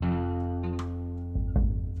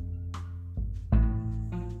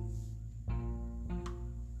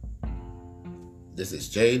This is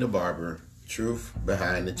Jay the Barber, Truth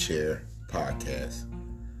Behind the Chair podcast.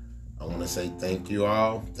 I want to say thank you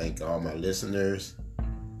all. Thank all my listeners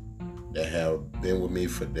that have been with me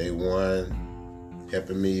for day one,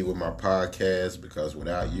 helping me with my podcast, because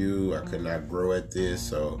without you, I could not grow at this.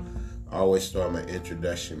 So I always start my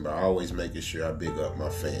introduction by always making sure I big up my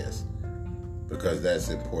fans, because that's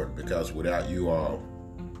important, because without you all,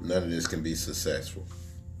 none of this can be successful.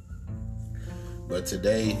 But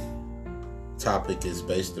today, topic is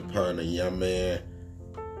based upon a young man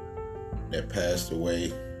that passed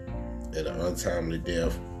away at an untimely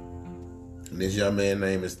death. And this young man's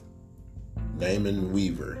name is Damon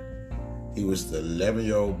Weaver. He was the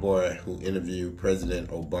 11-year-old boy who interviewed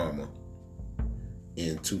President Obama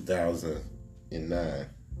in 2009.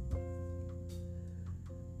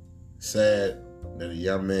 Sad that a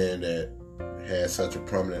young man that had such a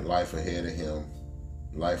prominent life ahead of him,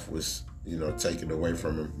 life was taken away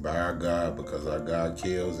from him by our God, because our God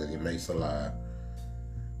kills and He makes alive.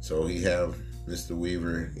 So He have Mr.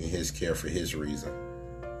 Weaver in His care for His reason.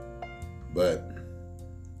 But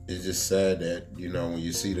it's just sad that, when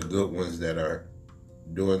you see the good ones that are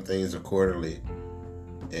doing things accordingly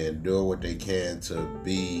and doing what they can to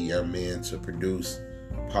be young men, to produce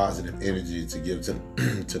positive energy to give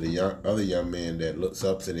to the other young men that looks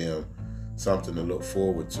up to them, something to look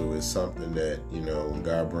forward to, is something that, when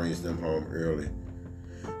God brings them home early.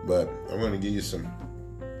 But I'm going to give you some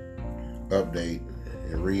update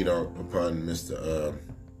and read upon Mr.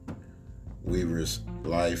 Weaver's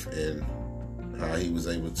life and how he was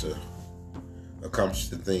able to accomplish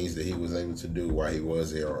the things that he was able to do while he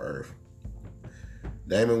was here on Earth.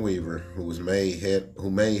 Damon Weaver, who made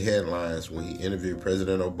headlines when he interviewed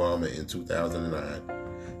President Obama in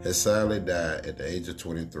 2009, has sadly died at the age of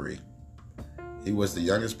 23. He was the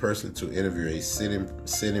youngest person to interview a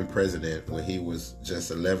sitting president when he was just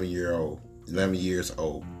 11 years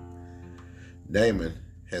old. Damon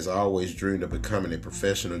has always dreamed of becoming a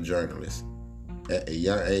professional journalist. At a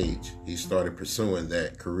young age, he started pursuing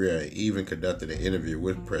that career and even conducted an interview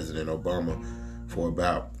with President Obama for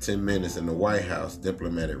about 10 minutes in the White House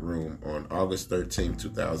diplomatic room on August 13,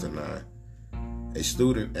 2009. A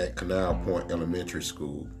student at Canal Point Elementary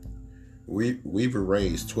School, Weaver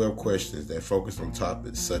raised 12 questions that focused on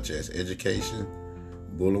topics such as education,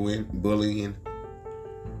 bullying,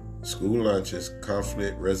 school lunches,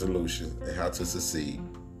 conflict resolution, and how to succeed.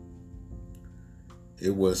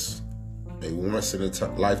 It was a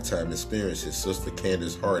once-in-a-lifetime experience, his sister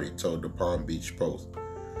Candace Hardy told the Palm Beach Post.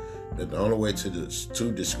 That the only way to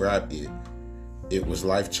describe it was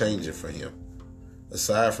life-changing for him.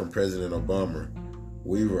 Aside from President Obama,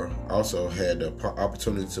 Weaver also had the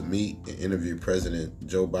opportunity to meet and interview President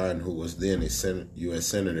Joe Biden, who was then a U.S.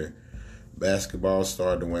 Senator, basketball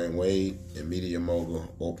star Dwayne Wade, and media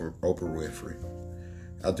mogul Oprah Winfrey.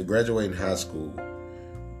 After graduating high school,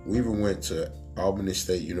 Weaver went to Albany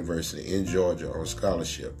State University in Georgia on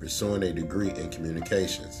scholarship, pursuing a degree in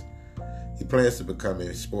communications. He plans to become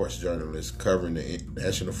a sports journalist covering the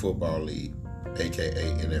National Football League, aka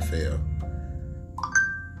NFL.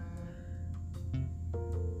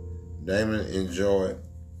 Damon enjoyed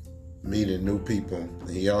meeting new people, and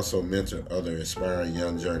he also mentored other aspiring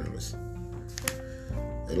young journalists.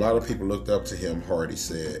 A lot of people looked up to him, Hardy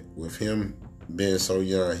said. With him being so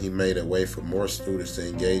young, he made a way for more students to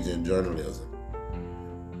engage in journalism.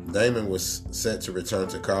 Damon was set to return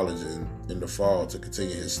to college in the fall to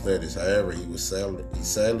continue his studies. However, he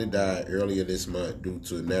sadly died earlier this month due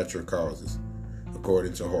to natural causes,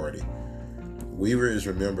 according to Hardy. Weaver is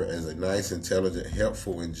remembered as a nice, intelligent,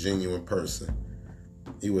 helpful, and genuine person.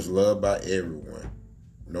 He was loved by everyone,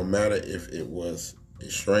 no matter if it was a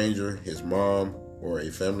stranger, his mom, or a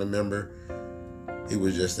family member. He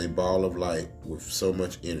was just a ball of light with so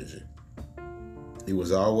much energy. He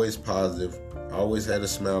was always positive, always had a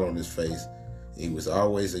smile on his face. He was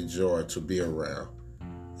always a joy to be around.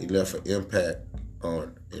 He left an impact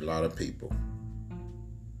on a lot of people.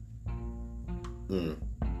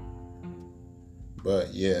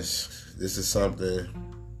 But yes, this is something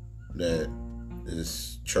that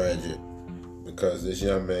is tragic, because this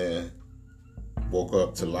young man woke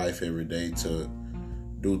up to life every day to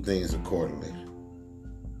do things accordingly.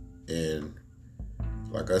 And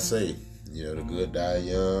like I say, the good die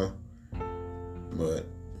young, but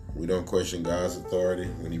we don't question God's authority.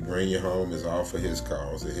 When He bring you home, it's all for His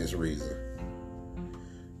cause and His reason.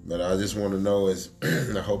 But I just want to know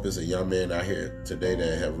I hope it's a young man out here today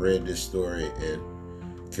that have read this story and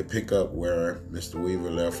can pick up where Mr. Weaver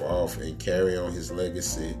left off and carry on his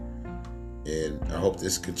legacy. And I hope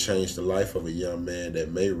this could change the life of a young man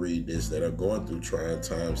that may read this, that are going through trying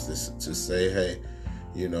times, to say, hey,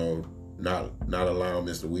 not allowing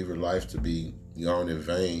Mr. Weaver's life to be gone in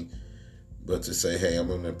vain, but to say, hey, I'm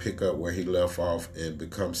going to pick up where he left off and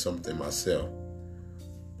become something myself.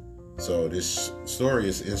 So this story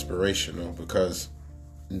is inspirational because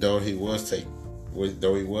though he was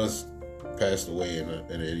passed away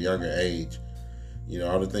at a younger age,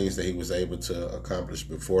 all the things that he was able to accomplish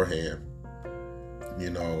beforehand,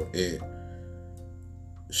 it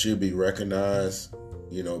should be recognized,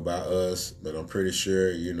 by us. But I'm pretty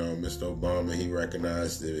sure, Mr. Obama, he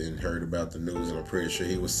recognized it and heard about the news, and I'm pretty sure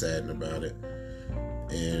he was saddened about it.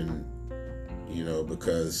 And,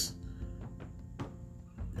 because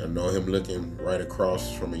I know him looking right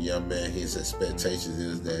across from a young man, his expectations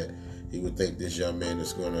is that he would think this young man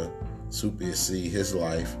is going to supersede his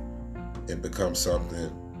life and become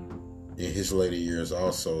something in his later years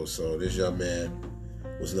also. So this young man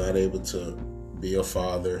was not able to be a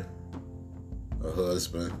father, a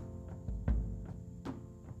husband,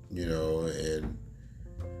 and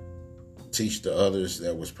teach the others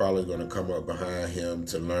that was probably going to come up behind him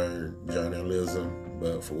to learn journalism.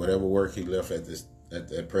 But for whatever work he left at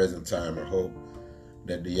that present time, I hope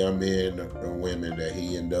that the young men or women that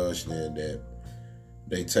he indulged in, that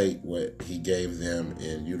they take what he gave them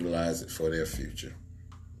and utilize it for their future.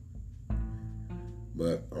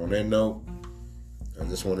 But on that note, I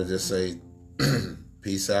just want to just say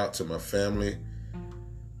peace out to my family,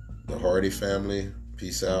 the Hardy family.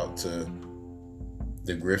 Peace out to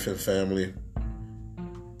the Griffin family.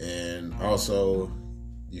 And also,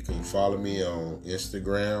 you can follow me on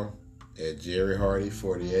Instagram at Jerry Hardy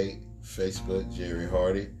 48, Facebook Jerry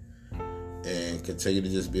Hardy, and continue to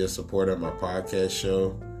just be a supporter of my podcast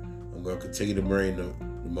show. I'm going to continue to bring the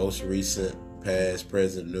most recent, past,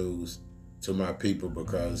 present news to my people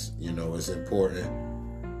because, it's important,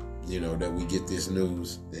 that we get this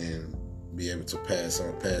news and be able to pass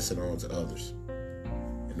it on to others.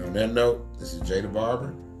 And on that note, this is Jay the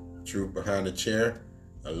Barber, Truth Behind the Chair.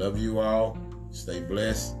 I love you all. Stay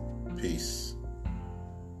blessed. Peace.